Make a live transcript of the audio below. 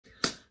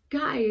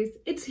Guys,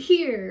 it's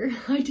here!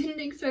 I didn't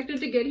expect it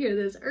to get here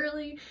this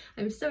early.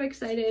 I'm so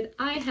excited.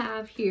 I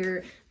have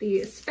here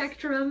the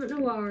Spectrum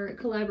Noir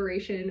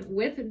collaboration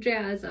with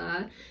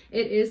JAZZA.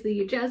 It is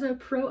the JAZZA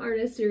Pro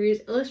Artist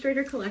Series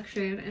Illustrator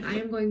Collection, and I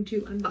am going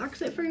to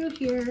unbox it for you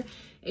here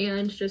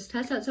and just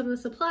test out some of the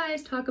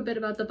supplies, talk a bit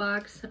about the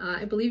box.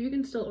 I believe you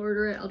can still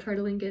order it. I'll try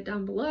to link it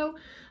down below,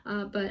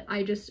 but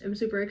I just am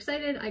super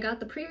excited. I got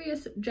the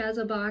previous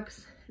JAZZA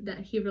box that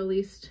he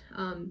released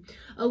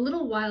a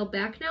little while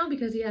back now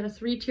because he had a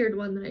 3-tiered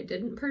one that I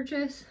didn't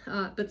purchase,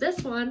 but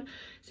this one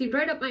seemed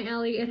right up my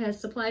alley. It has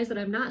supplies that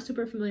I'm not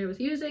super familiar with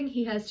using.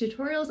 He has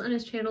tutorials on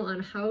his channel on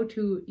how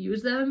to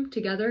use them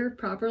together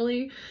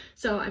properly,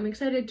 so I'm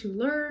excited to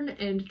learn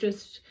and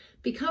just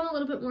become a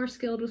little bit more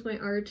skilled with my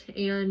art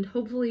and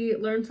hopefully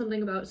learn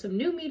something about some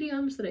new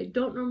mediums that I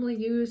don't normally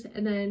use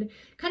and then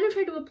kind of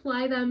try to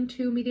apply them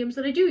to mediums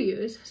that I do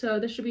use. So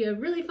this should be a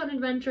really fun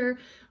adventure.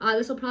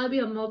 This will probably be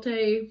a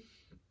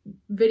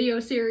multi-video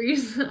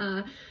series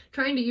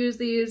trying to use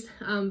these,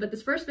 but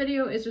this first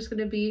video is just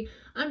going to be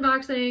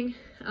unboxing,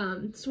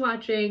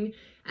 swatching,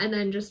 and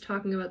then just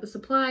talking about the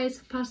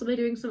supplies, possibly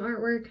doing some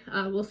artwork.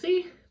 We'll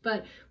see,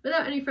 but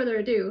without any further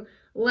ado,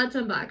 let's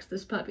unbox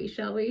this puppy,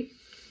 shall we?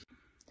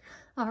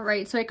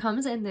 Alright, so it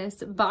comes in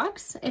this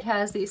box. It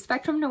has the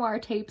Spectrum Noir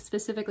tape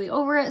specifically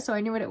over it, so I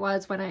knew what it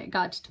was when I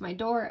got to my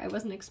door. I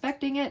wasn't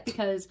expecting it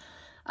because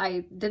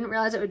I didn't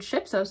realize it would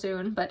ship so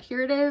soon, but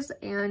here it is,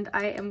 and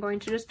I am going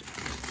to just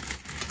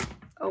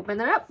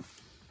open it up.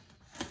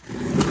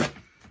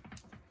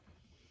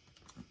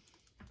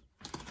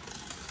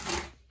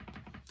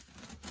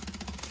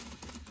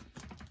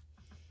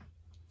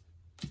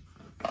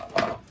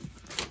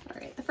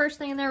 First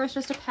thing in there was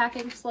just a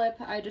packing slip.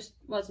 I just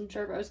wasn't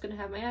sure if I was going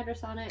to have my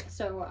address on it,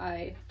 so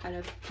I kind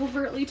of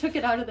covertly took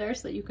it out of there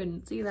so that you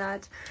couldn't see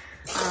that.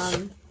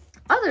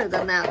 Other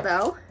than that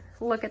though,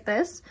 look at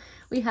this.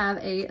 We have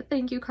a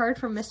thank you card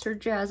from Mr.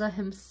 JAZZA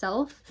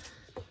himself.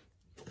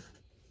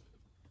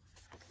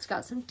 It's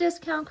got some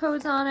discount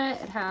codes on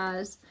it. It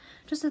has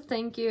just a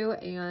thank you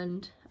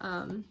and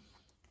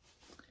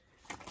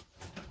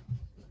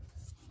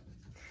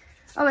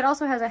oh, it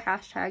also has a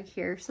hashtag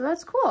here, so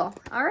that's cool.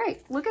 All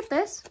right, look at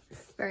this.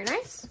 Very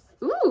nice.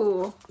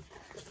 Ooh,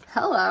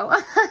 hello.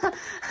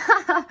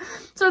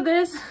 So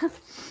this,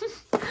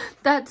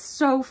 that's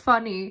so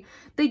funny.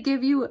 They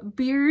give you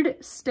beard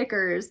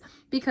stickers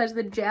because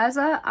the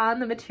JAZZA on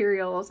the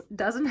materials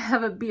doesn't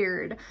have a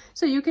beard,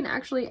 so you can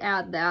actually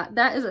add that.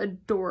 That is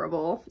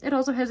adorable. It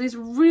also has these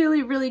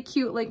really, really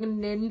cute like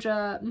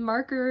ninja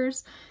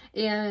markers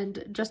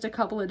and just a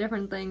couple of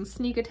different things.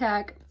 Sneak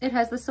attack. It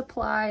has the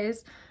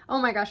supplies. Oh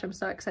my gosh, I'm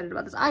so excited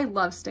about this. I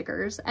love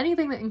stickers.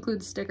 Anything that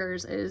includes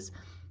stickers is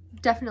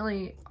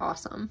definitely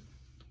awesome.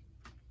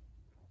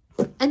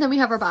 And then we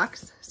have our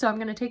box. So I'm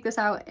going to take this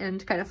out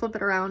and kind of flip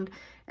it around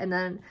and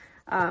then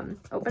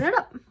open it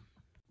up.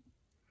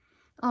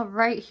 All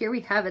right, here we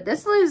have it.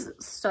 This is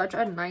such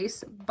a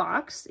nice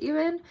box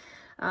even.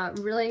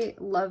 Really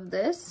love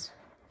this.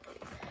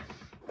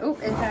 Oh,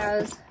 it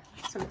has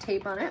some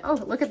tape on it. Oh,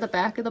 look at the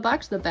back of the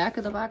box. The back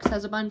of the box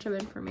has a bunch of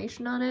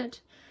information on it.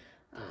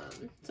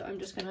 So I'm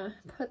just gonna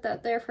put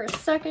that there for a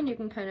second. You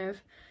can kind of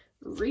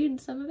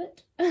read some of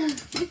it.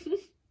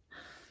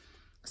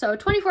 So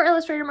 24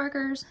 Illustrator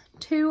markers,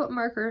 2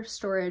 marker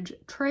storage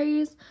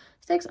trays,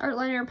 6 art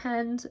liner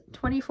pens,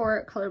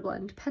 24 color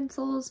blend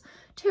pencils,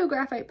 2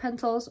 graphite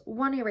pencils,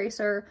 1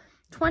 eraser,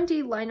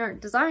 20 line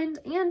art designs,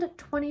 and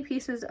 20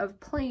 pieces of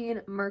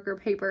plain marker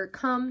paper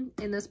come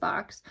in this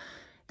box.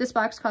 This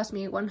box cost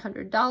me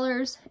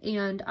 $100,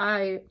 and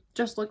I,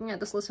 just looking at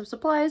this list of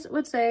supplies,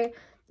 would say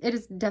it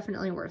is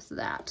definitely worth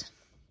that.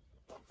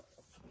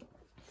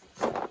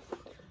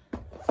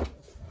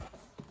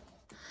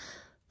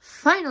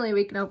 Finally,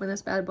 we can open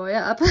this bad boy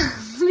up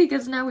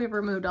because now we've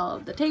removed all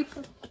of the tape.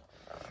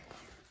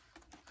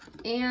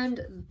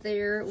 And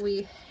there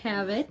we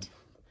have it.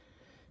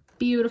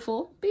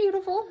 Beautiful,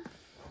 beautiful.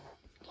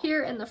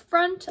 Here in the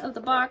front of the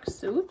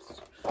box,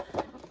 oops.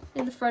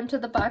 In the front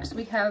of the box,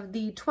 we have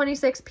the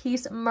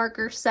 26-piece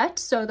marker set,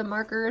 so the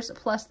markers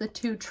plus the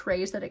 2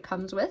 trays that it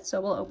comes with, so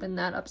we'll open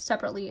that up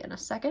separately in a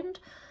second.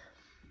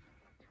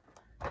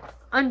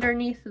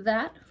 Underneath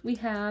that, we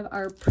have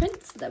our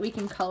prints that we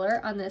can color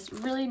on this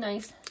really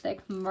nice thick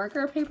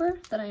marker paper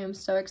that I am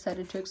so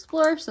excited to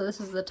explore. So this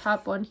is the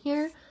top one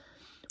here.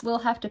 We'll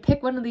have to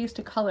pick one of these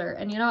to color,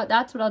 and you know what,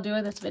 that's what I'll do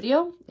in this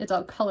video, is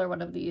I'll color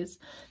one of these,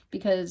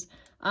 because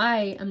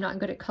I am not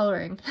good at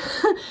coloring.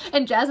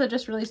 And JAZZA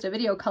just released a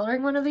video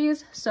coloring one of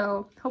these,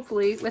 so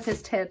hopefully with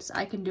his tips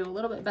I can do a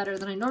little bit better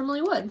than I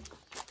normally would.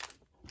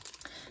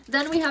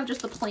 Then we have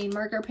just the plain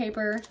marker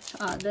paper.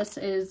 This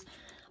is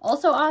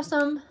also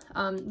awesome.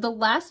 The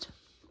last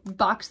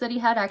box that he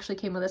had actually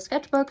came with a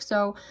sketchbook,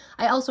 so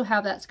I also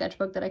have that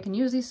sketchbook that I can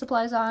use these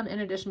supplies on, in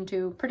addition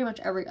to pretty much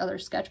every other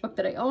sketchbook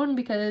that I own,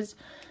 because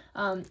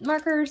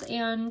markers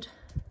and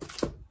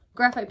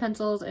graphite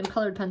pencils and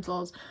colored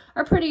pencils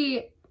are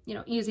pretty, you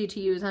know, easy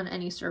to use on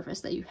any surface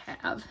that you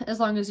have,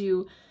 as long as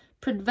you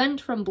prevent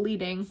from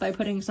bleeding by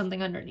putting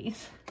something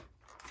underneath.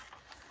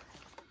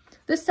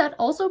 This set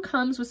also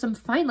comes with some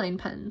fine line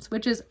pens,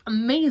 which is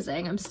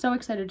amazing. I'm so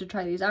excited to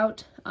try these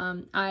out.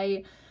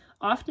 I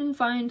often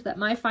find that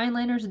my fine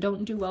liners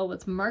don't do well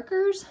with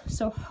markers,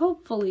 so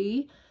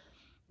hopefully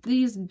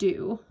these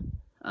do.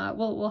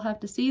 We'll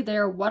have to see.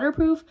 They're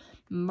waterproof,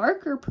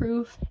 marker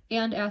proof,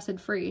 and acid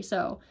free,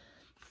 so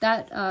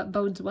that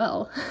bodes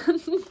well.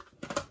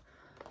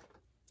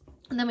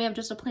 And then we have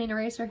just a plain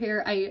eraser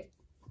here. I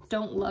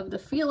don't love the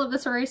feel of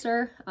this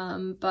eraser,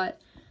 but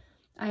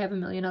I have a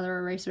million other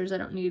erasers. I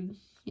don't need,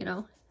 you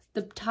know,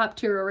 the top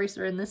tier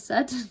eraser in this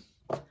set.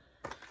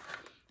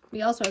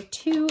 We also have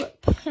 2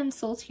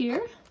 pencils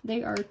here.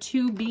 They are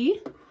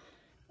 2B.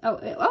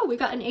 Oh, we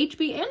got an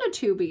HB and a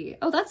 2B.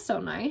 Oh, that's so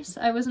nice.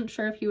 I wasn't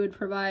sure if he would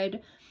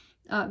provide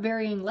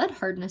varying lead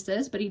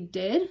hardnesses, but he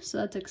did, so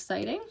that's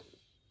exciting.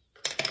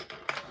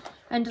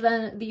 And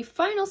then the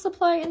final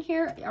supply in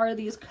here are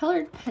these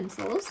colored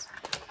pencils,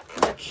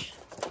 which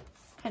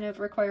kind of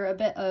require a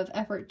bit of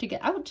effort to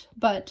get out,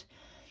 but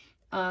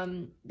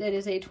it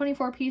is a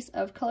 24 piece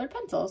of colored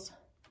pencils.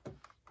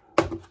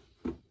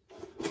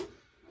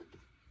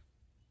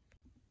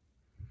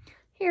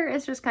 Here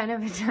is just kind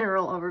of a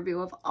general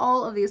overview of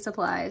all of these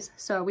supplies.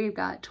 So we've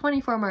got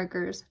 24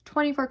 markers,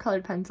 24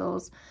 colored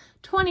pencils,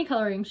 20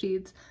 coloring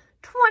sheets,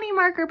 20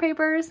 marker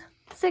papers,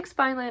 6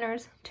 fine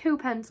liners, 2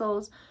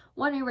 pencils,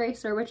 1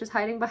 eraser, which is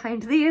hiding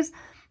behind these,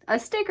 a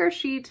sticker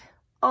sheet,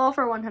 all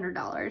for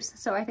 $100.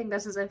 So I think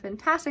this is a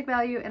fantastic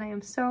value, and I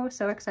am so,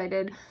 so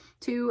excited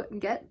to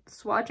get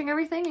swatching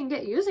everything and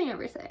get using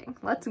everything.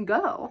 Let's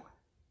go.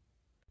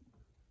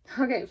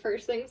 Okay,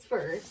 first things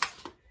first.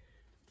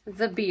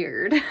 The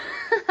beard.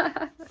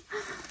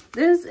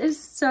 This is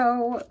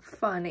so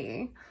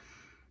funny.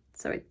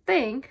 So I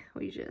think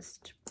we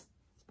just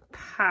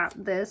pop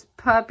this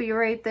puppy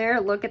right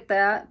there. Look at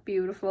that.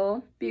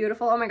 Beautiful.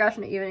 Beautiful. Oh my gosh,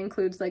 and it even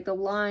includes like the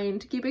line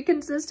to keep it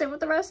consistent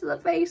with the rest of the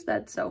face.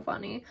 That's so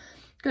funny.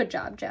 Good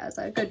job,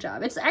 Jazza. Good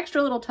job. It's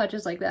extra little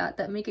touches like that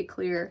that make it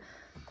clear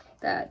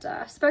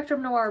that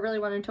Spectrum Noir really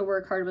wanted to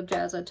work hard with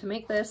Jazza to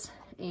make this,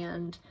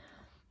 and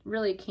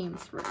really came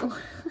through.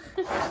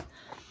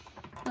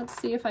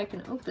 Let's see if I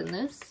can open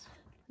this.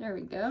 There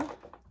we go.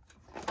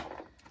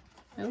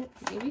 Oh,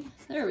 maybe.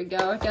 There we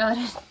go. I got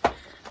it.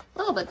 A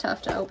little bit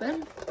tough to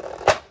open.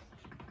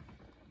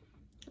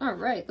 All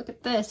right, look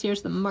at this.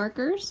 Here's the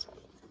markers.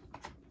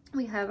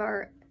 We have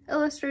our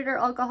Illustrator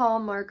alcohol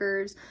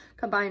markers.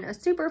 Combine a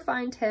super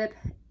fine tip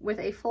with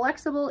a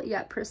flexible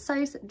yet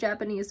precise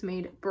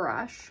Japanese-made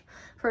brush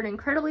for an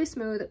incredibly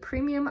smooth,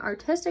 premium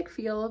artistic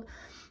feel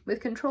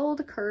with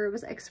controlled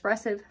curves,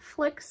 expressive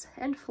flicks,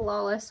 and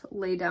flawless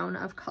laydown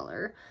of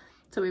color.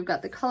 So we've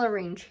got the color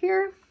range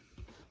here.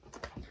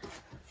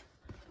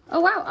 Oh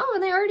wow, oh,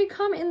 and they already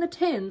come in the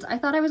tins. I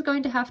thought I was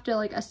going to have to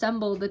like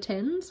assemble the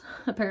tins.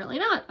 Apparently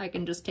not. I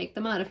can just take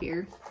them out of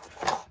here.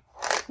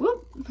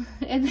 Whoop,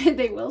 and then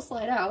they will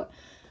slide out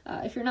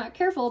if you're not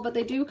careful, but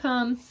they do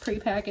come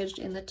pre-packaged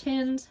in the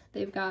tins.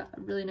 They've got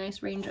a really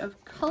nice range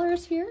of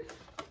colors here.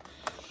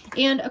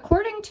 And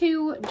according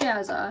to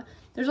Jazza,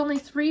 there's only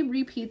 3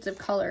 repeats of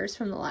colors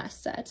from the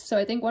last set. So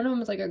I think one of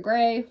them is like a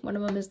gray, one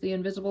of them is the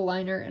invisible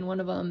liner, and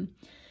one of them,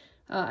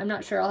 I'm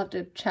not sure, I'll have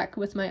to check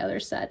with my other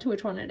set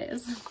which one it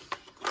is.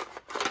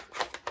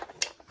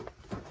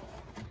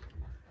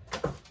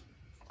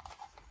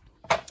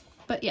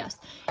 But yes,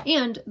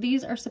 and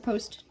these are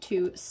supposed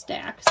to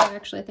stack. So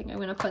actually I think I'm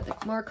gonna put the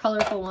more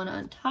colorful one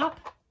on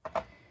top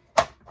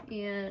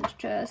and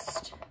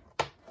just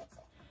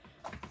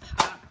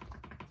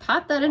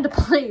pop that into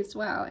place.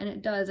 Wow, and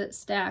it does, it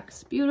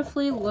stacks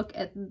beautifully. Look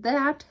at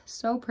that,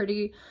 so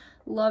pretty.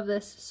 Love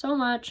this so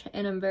much,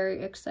 and I'm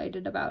very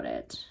excited about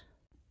it.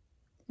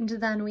 And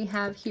then we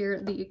have here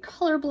the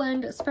Color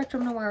Blend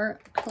Spectrum Noir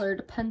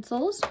colored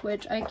pencils,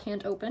 which I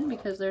can't open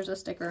because there's a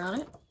sticker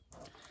on it.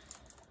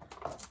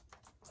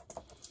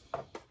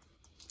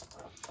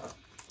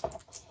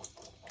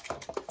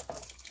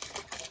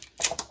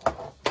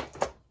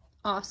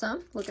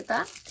 Awesome, look at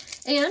that.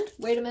 And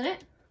wait a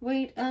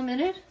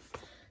minute,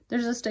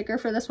 there's a sticker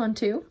for this one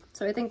too.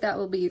 So I think that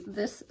will be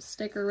this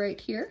sticker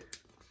right here.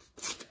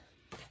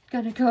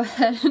 Gonna go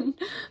ahead and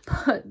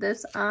put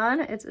this on.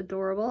 It's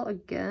adorable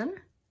again.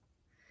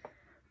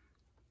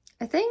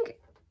 I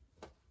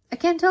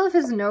can't tell if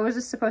his nose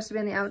is supposed to be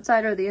on the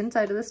outside or the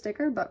inside of the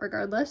sticker, but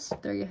regardless,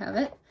 there you have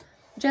it.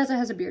 Jazza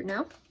has a beard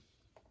now.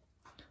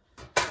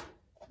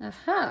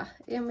 Aha,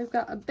 and we've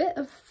got a bit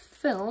of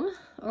film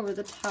over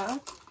the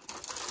top.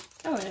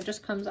 Oh, and it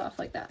just comes off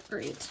like that.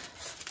 Great,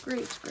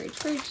 great, great,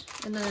 great.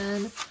 And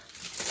then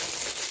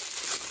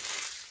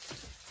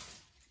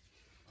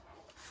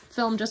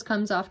film just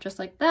comes off just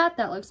like that.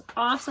 That looks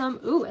awesome.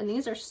 Ooh, and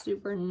these are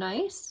super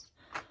nice.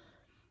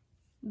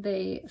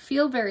 They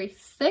feel very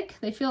thick.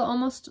 They feel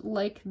almost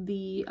like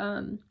the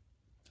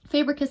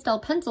Faber-Castell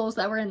pencils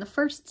that were in the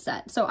first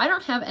set. So I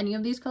don't have any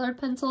of these colored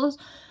pencils.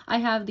 I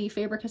have the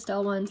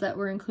Faber-Castell ones that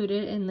were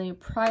included in the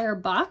prior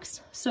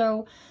box.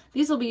 So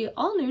these will be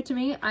all new to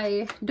me.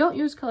 I don't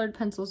use colored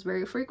pencils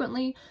very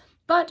frequently,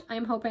 But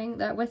I'm hoping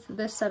that with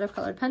this set of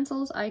colored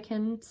pencils, I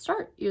can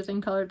start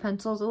using colored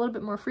pencils a little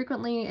bit more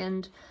frequently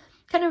and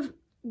kind of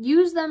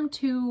use them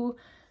to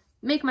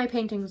make my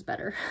paintings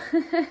better.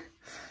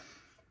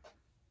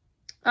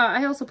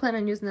 I also plan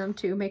on using them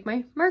to make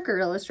my marker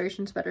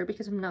illustrations better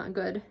because I'm not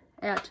good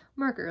at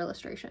marker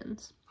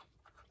illustrations.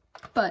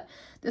 But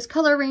this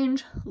color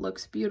range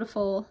looks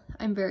beautiful.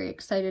 I'm very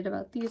excited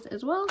about these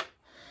as well.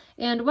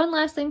 And one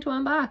last thing to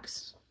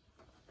unbox.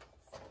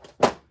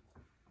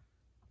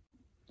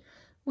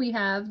 We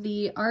have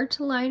the art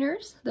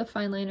liners, the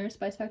fine liners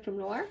by Spectrum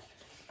Noir.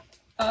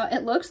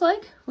 It looks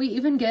like we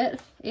even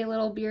get a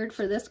little beard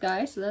for this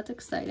guy, so that's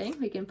exciting.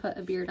 We can put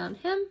a beard on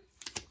him.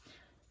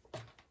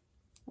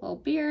 Little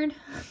beard.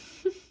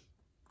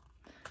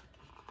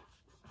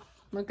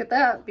 Look at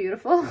that,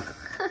 beautiful.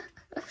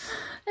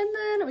 And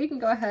then we can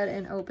go ahead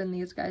and open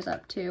these guys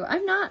up too.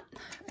 I'm not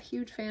a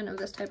huge fan of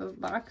this type of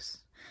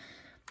box.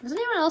 Does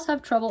anyone else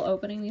have trouble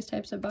opening these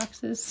types of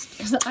boxes?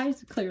 Because I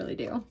clearly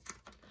do.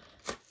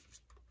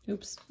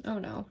 Oops. Oh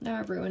no, now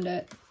I've ruined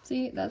it.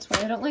 See, that's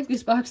why I don't like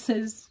these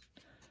boxes.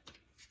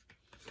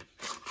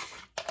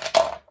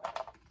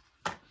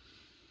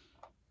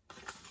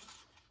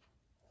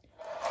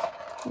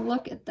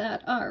 Look at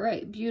that. All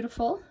right,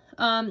 beautiful.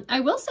 I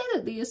will say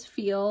that these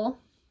feel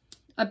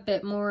a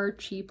bit more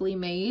cheaply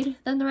made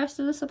than the rest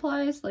of the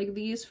supplies. Like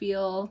these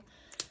feel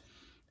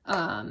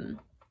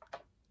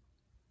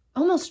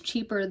almost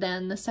cheaper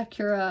than the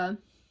Sakura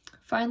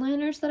fine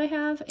liners that I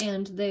have,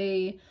 and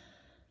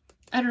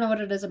I don't know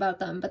what it is about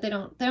them, but they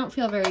don't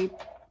feel very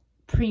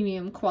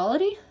premium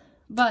quality.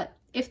 But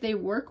if they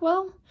work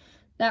well,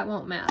 that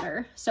won't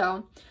matter.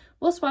 So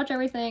we'll swatch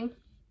everything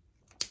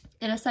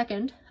in a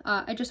second.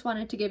 I just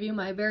wanted to give you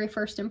my very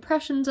first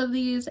impressions of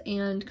these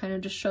and kind of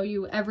just show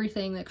you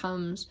everything that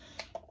comes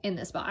in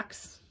this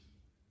box.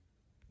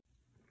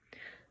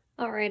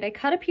 Alright, I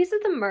cut a piece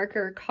of the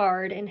marker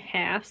card in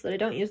half so that I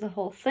don't use the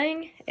whole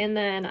thing, and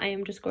then I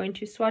am just going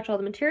to swatch all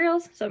the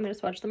materials. So I'm going to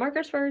swatch the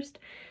markers first,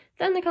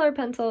 then the colored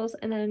pencils,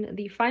 and then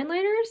the fine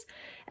liners.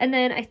 And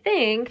then I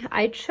think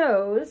I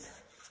chose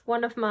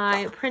one of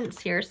my prints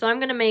here. So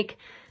I'm going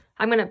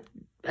to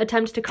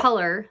attempt to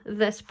color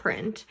this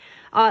print.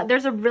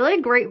 There's a really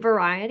great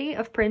variety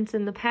of prints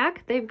in the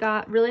pack. They've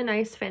got really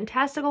nice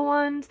fantastical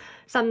ones,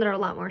 some that are a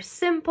lot more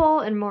simple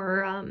and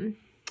more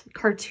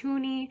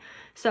cartoony.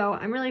 So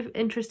I'm really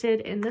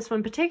interested in this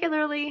one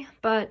particularly,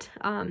 but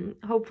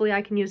hopefully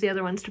I can use the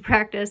other ones to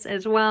practice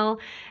as well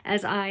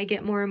as I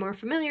get more and more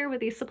familiar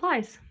with these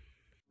supplies.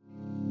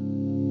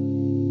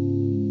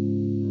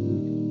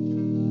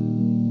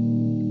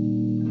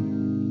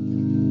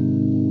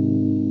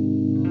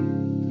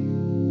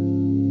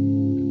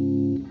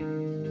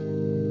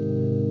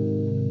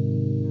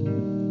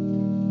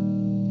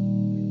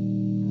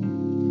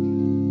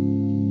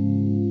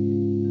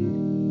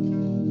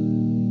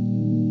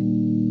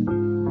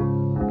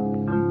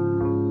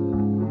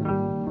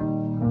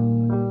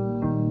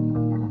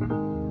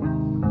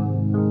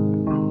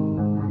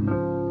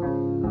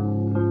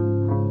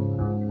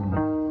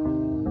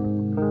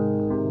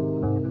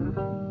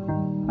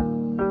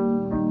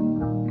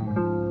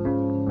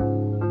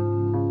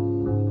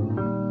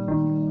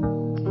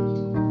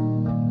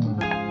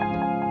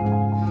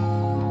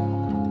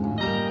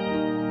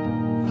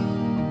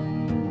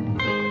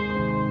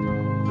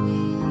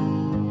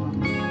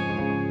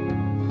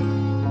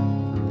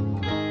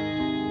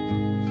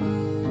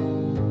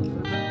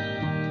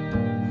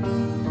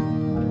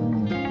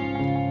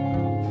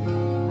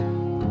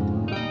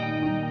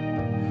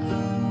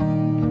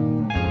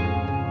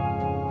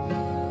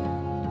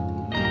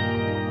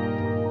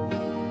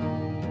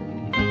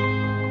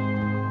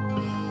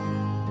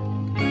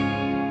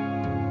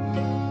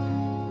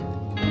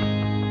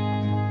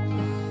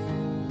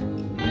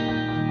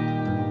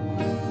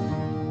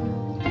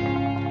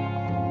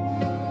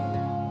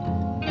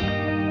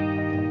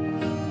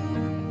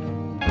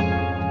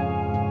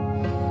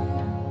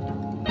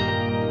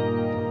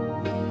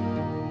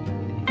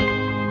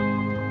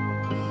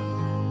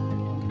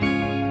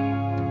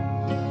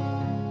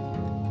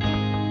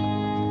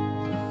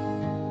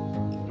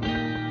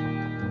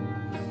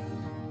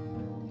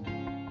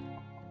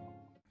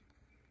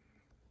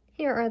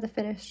 Here are the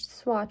finished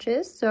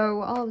swatches.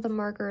 So all of the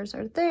markers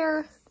are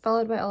there,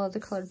 followed by all of the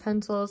colored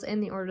pencils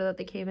in the order that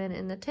they came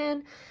in the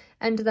tin.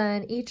 And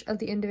then each of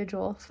the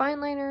individual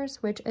fine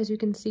liners, which as you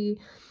can see,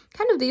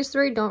 kind of these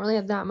three don't really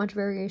have that much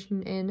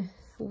variation in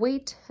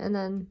weight. And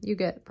then you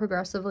get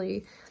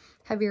progressively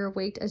heavier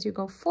weight as you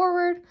go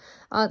forward.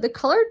 The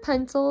colored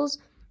pencils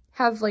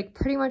have like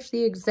pretty much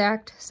the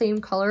exact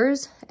same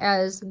colors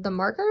as the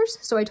markers.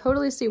 So I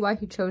totally see why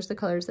he chose the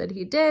colors that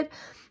he did.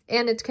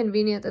 And it's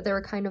convenient that they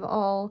were kind of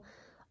all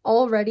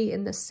already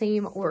in the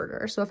same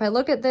order. So if I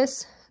look at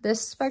this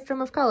spectrum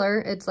of color,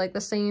 it's like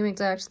the same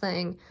exact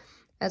thing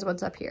as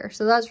what's up here.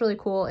 So that's really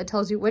cool. It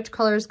tells you which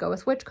colors go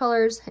with which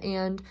colors,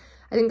 and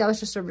I think that was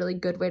just a really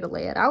good way to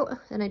lay it out,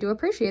 and I do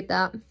appreciate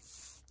that.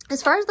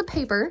 As far as the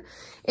paper,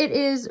 it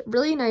is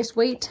really nice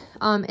weight.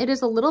 It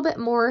is a little bit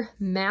more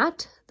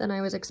matte than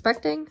I was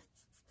expecting.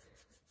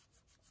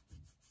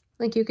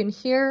 Like you can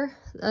hear,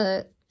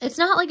 it's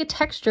not like a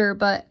texture,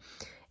 but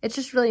it's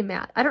just really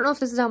matte. I don't know if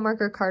this is how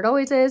marker card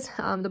always is.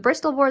 The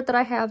Bristol board that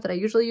I have that I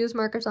usually use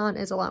markers on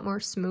is a lot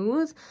more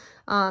smooth.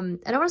 I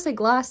don't want to say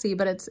glossy,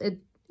 but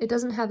it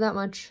doesn't have that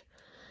much,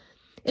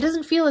 it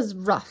doesn't feel as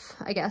rough,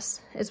 I guess,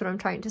 is what I'm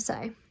trying to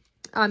say.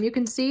 You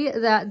can see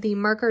that the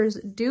markers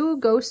do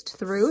ghost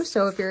through,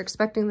 so if you're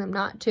expecting them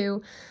not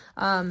to,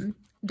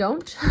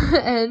 don't.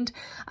 And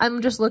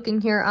I'm just looking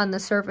here on the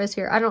surface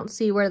here. I don't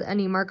see where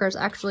any markers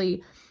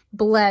actually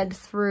bled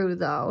through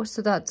though,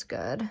 so that's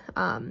good.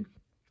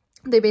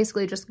 They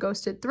basically just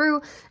ghosted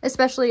through,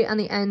 especially on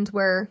the end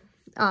where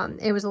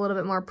it was a little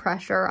bit more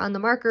pressure on the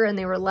marker and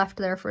they were left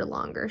there for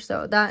longer.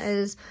 So that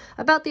is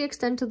about the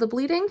extent of the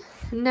bleeding.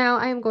 Now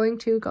I am going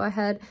to go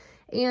ahead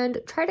and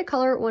try to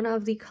color one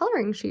of the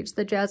coloring sheets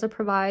that JAZZA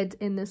provides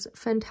in this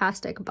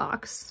fantastic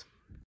box.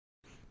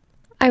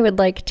 I would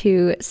like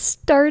to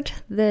start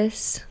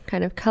this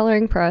kind of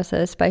coloring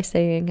process by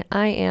saying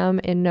I am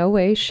in no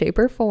way, shape,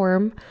 or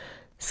form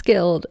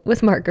skilled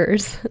with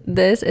markers.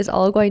 This is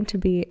all going to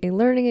be a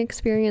learning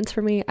experience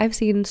for me. I've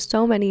seen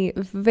so many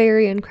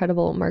very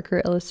incredible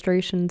marker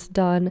illustrations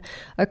done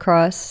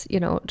across, you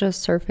know,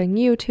 just surfing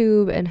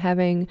YouTube and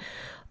having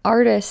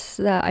artists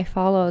that I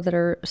follow that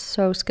are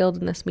so skilled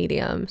in this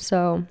medium.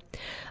 So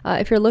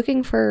if you're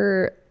looking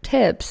for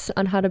tips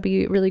on how to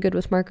be really good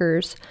with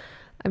markers,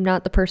 I'm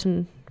not the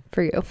person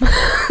for you.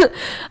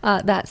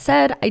 That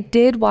said, I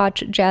did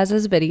watch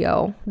JAZZA'S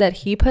video that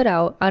he put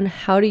out on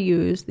how to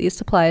use these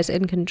supplies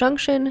in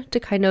conjunction to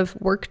kind of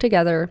work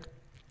together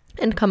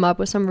and come up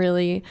with some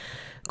really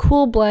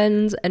cool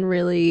blends and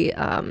really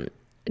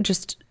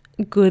just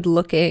good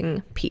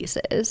looking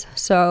pieces.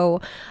 So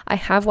I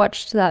have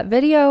watched that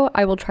video.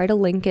 I will try to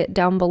link it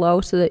down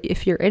below so that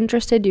if you're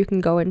interested, you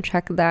can go and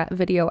check that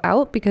video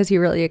out, because he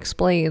really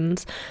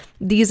explains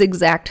these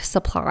exact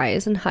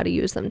supplies and how to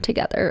use them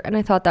together. And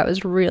I thought that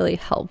was really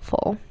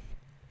helpful.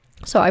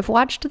 So I've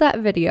watched that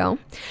video,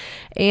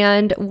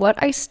 and what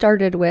I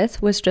started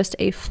with was just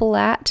a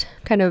flat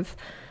kind of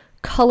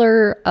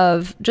color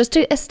of just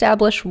to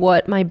establish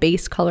what my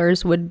base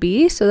colors would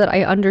be so that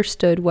I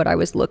understood what I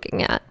was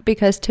looking at.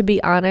 Because to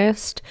be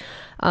honest,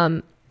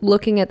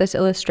 looking at this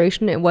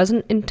illustration, it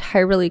wasn't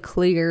entirely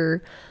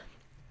clear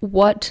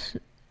what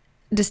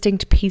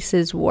distinct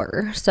pieces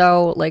were.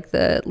 So like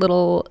the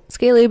little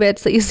scaly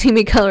bits that you see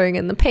me coloring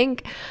in the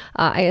pink,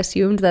 I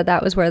assumed that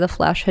that was where the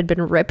flesh had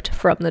been ripped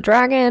from the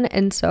dragon,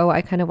 and so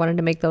I kind of wanted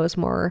to make those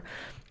more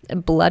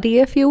bloody,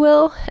 if you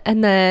will.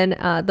 And then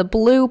the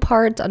blue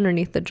parts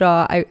underneath the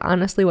jaw, I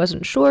honestly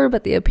wasn't sure,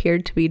 but they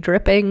appeared to be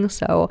dripping,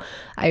 so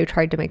I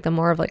tried to make them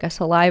more of like a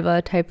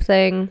saliva type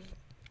thing.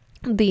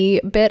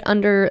 The bit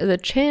under the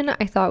chin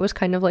I thought was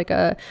kind of like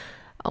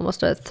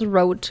almost a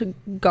throat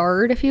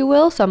guard, if you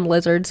will. Some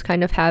lizards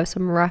kind of have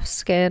some rough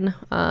skin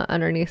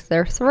underneath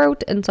their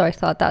throat, and so I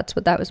thought that's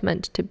what that was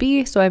meant to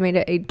be, so I made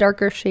it a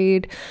darker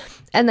shade.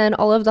 And then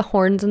all of the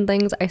horns and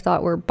things I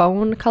thought were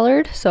bone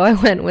colored, so I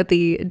went with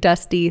the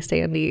dusty,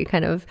 sandy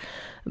kind of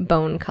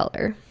bone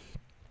color.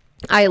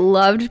 I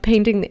loved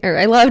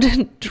I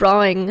loved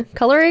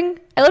coloring.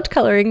 I loved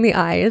coloring the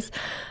eyes.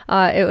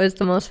 It was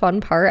the most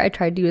fun part. I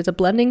tried to use a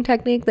blending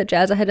technique that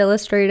JAZZA had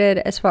illustrated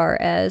as far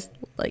as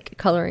like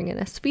coloring in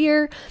a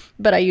sphere,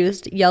 but I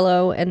used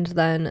yellow and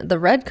then the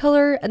red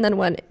color, and then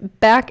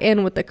went back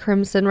in with the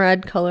crimson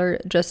red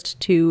color just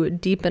to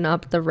deepen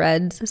up the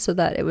reds so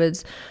that it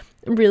was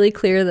really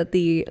clear that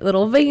the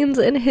little veins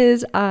in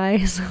his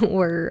eyes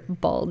were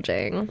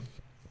bulging.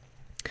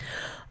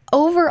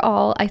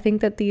 Overall, I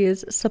think that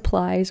these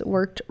supplies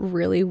worked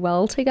really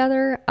well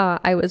together.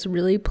 I was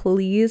really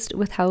pleased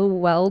with how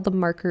well the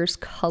markers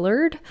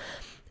colored.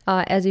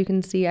 As you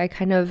can see, I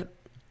kind of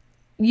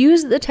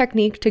used the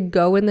technique to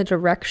go in the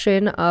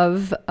direction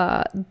of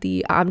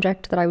the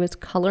object that I was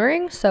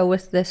coloring. So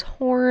with this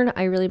horn,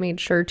 I really made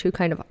sure to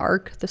kind of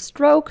arc the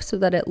stroke so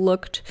that it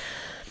looked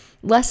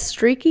less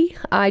streaky.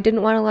 I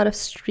didn't want a lot of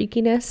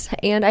streakiness,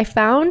 and I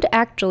found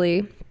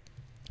actually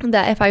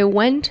that if I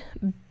went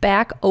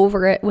back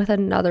over it with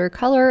another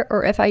color,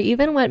 or if I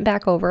even went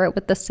back over it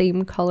with the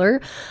same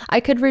color, I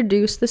could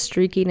reduce the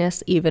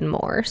streakiness even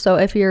more. So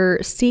if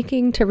you're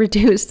seeking to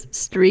reduce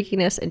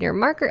streakiness in your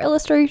marker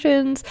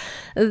illustrations,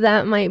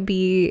 that might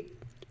be,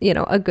 you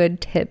know, a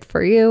good tip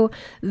for you.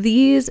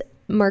 These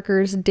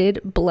markers did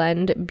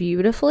blend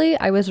beautifully.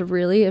 I was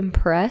really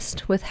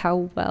impressed with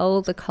how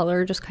well the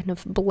color just kind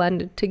of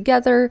blended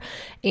together,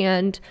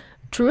 and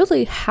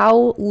truly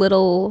how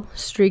little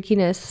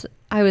streakiness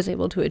I was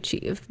able to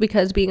achieve,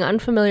 because being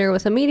unfamiliar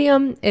with a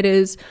medium, it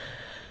is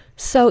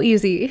so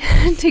easy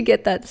to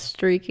get that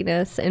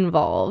streakiness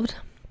involved.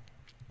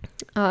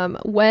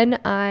 When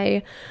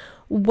I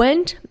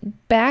went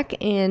back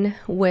in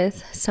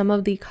with some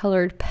of the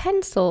colored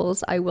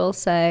pencils, I will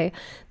say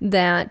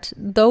that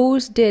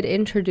those did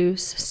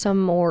introduce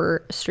some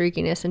more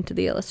streakiness into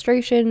the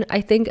illustration.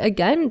 I think,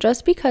 again,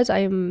 just because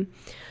I'm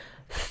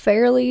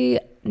fairly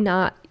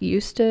not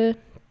used to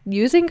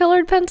using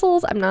colored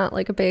pencils. I'm not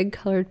like a big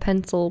colored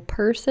pencil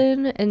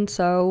person, and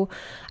so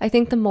I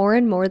think the more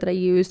and more that I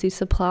use these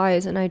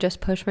supplies and I just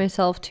push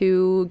myself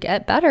to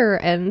get better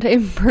and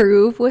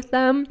improve with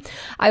them,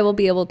 I will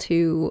be able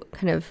to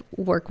kind of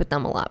work with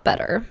them a lot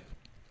better.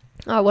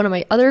 One of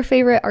my other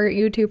favorite art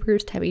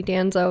YouTubers, Tammy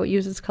Danzo,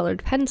 uses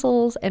colored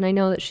pencils, and I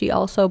know that she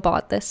also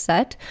bought this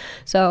set,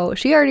 so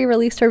she already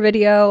released her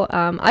video.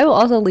 I will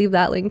also leave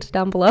that linked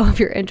down below if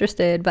you're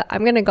interested, but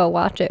I'm gonna go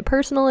watch it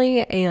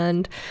personally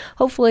and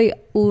hopefully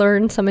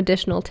learn some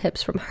additional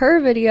tips from her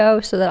video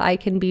so that I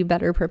can be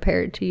better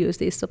prepared to use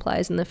these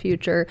supplies in the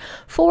future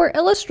for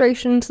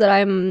illustrations that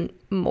I'm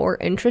more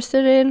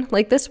interested in.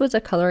 Like, this was a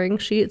coloring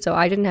sheet, so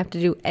I didn't have to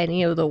do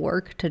any of the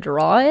work to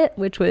draw it,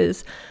 which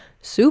was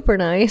super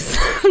nice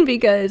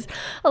because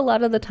a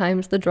lot of the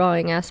times the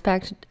drawing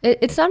aspect,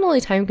 it's not only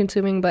time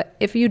consuming, but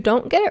if you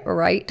don't get it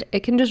right,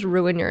 it can just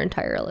ruin your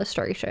entire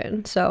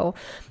illustration. So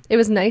it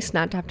was nice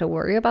not to have to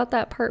worry about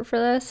that part for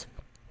this.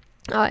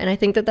 And I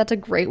think that that's a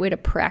great way to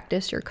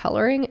practice your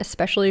coloring,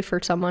 especially for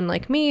someone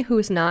like me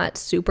who's not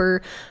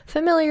super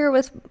familiar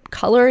with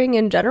coloring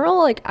in general.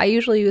 Like, I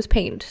usually use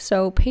paint.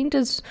 So paint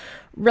is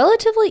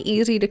relatively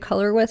easy to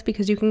color with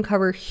because you can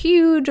cover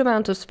huge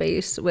amounts of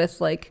space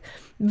with like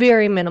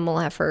very minimal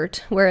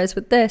effort. Whereas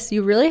with this,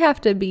 you really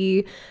have to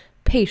be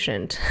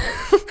patient.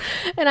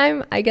 And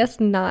I'm, I guess,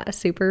 not a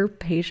super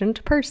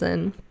patient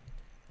person.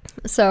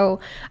 So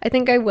I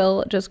think I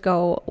will just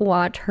go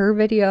watch her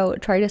video,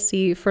 try to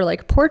see for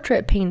like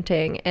portrait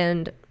painting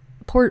and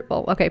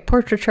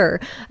portraiture.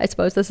 I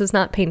suppose this is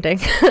not painting.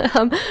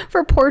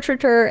 For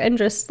portraiture and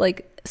just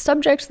like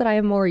subjects that I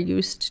am more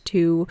used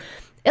to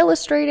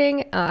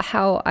illustrating,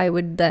 how I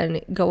would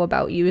then go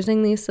about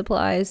using these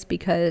supplies,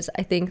 because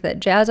I think that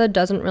JAZZA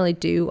doesn't really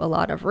do a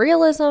lot of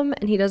realism,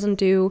 and he doesn't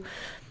do,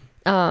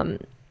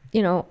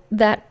 you know,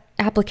 that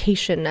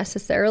application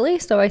necessarily.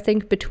 So I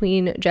think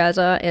between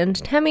JAZZA and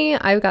Tammy,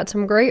 I've got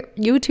some great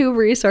YouTube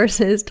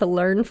resources to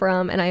learn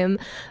from, and I am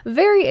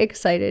very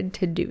excited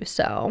to do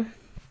so.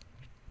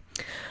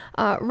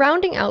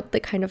 Rounding out the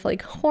kind of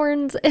like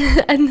horns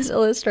in this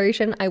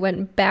illustration, I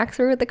went back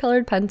through with the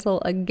colored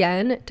pencil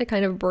again to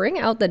kind of bring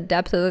out the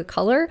depth of the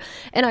color,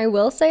 and I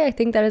will say I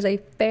think that is a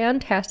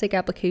fantastic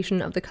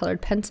application of the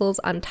colored pencils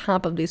on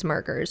top of these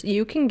markers.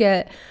 You can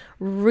get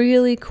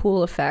really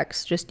cool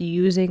effects just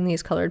using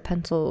these colored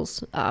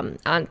pencils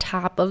on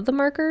top of the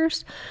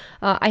markers.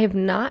 I have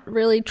not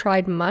really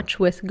tried much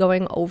with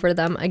going over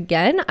them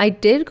again. I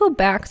did go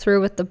back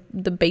through with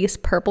the base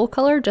purple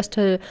color just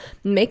to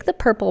make the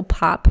purple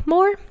pop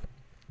more,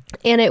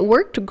 and it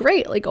worked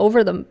great. Like,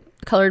 over the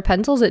colored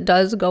pencils, it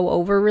does go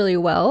over really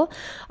well.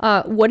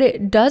 What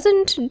it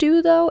doesn't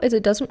do though is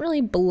it doesn't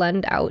really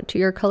blend out to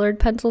your colored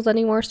pencils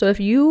anymore. So if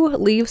you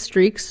leave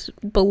streaks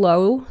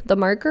below the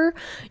marker,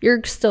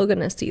 you're still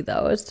gonna see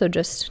those. So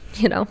just,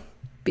 you know,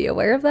 be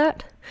aware of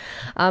that.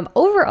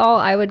 Overall,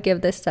 I would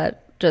give this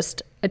set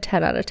just a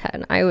 10 out of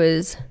 10. I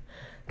was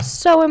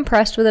so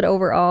impressed with it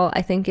overall.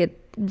 I think it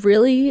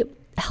really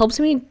helps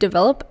me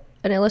develop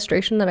an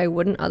illustration that I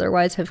wouldn't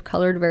otherwise have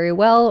colored very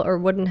well, or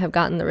wouldn't have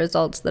gotten the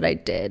results that I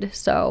did.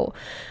 So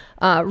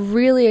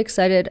really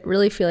excited,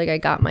 really feel like I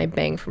got my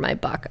bang for my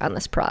buck on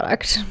this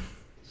product.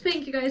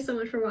 Thank you guys so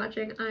much for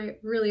watching. I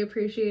really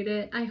appreciate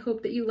it. I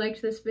hope that you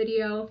liked this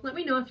video. Let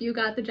me know if you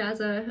got the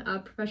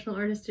JAZZA Professional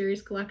Artist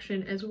Series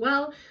collection as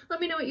well.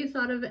 Let me know what you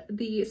thought of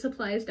the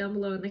supplies down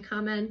below in the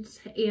comments,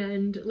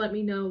 and let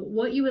me know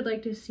what you would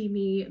like to see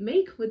me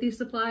make with these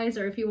supplies,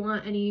 or if you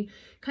want any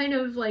kind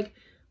of like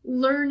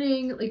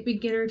learning, like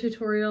beginner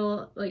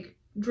tutorial, like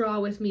draw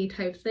with me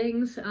type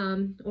things,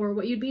 or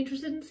what you'd be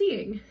interested in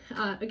seeing.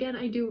 Again,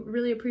 I do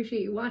really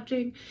appreciate you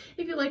watching.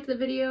 If you liked the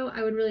video,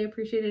 I would really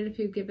appreciate it if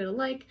you give it a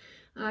like.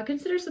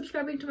 Consider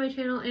subscribing to my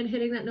channel and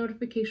hitting that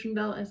notification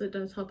bell, as it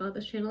does help out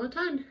this channel a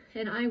ton.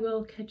 And I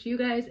will catch you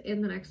guys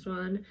in the next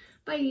one.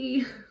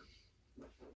 Bye!